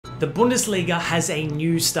The Bundesliga has a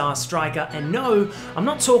new star striker, and no, I'm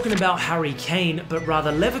not talking about Harry Kane, but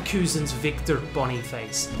rather Leverkusen's Victor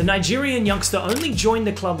Boniface. The Nigerian youngster only joined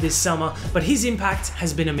the club this summer, but his impact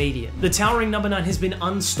has been immediate. The towering number 9 has been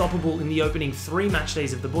unstoppable in the opening 3 match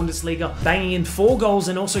days of the Bundesliga, banging in 4 goals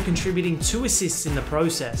and also contributing 2 assists in the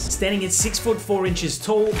process. Standing at 6 foot 4 inches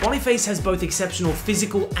tall, Boniface has both exceptional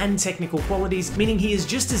physical and technical qualities, meaning he is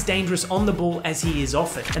just as dangerous on the ball as he is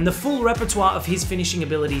off it. And the full repertoire of his finishing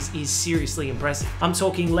abilities is seriously impressive. I'm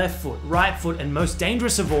talking left foot, right foot, and most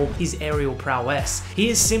dangerous of all, his aerial prowess. He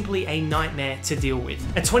is simply a nightmare to deal with.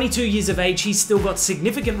 At 22 years of age, he's still got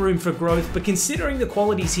significant room for growth, but considering the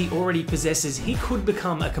qualities he already possesses, he could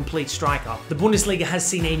become a complete striker. The Bundesliga has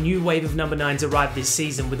seen a new wave of number 9s arrive this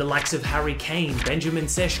season with the likes of Harry Kane, Benjamin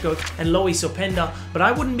Seschko, and Lois Openda, but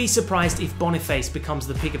I wouldn't be surprised if Boniface becomes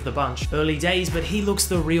the pick of the bunch. Early days, but he looks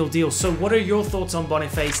the real deal. So what are your thoughts on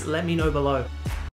Boniface? Let me know below.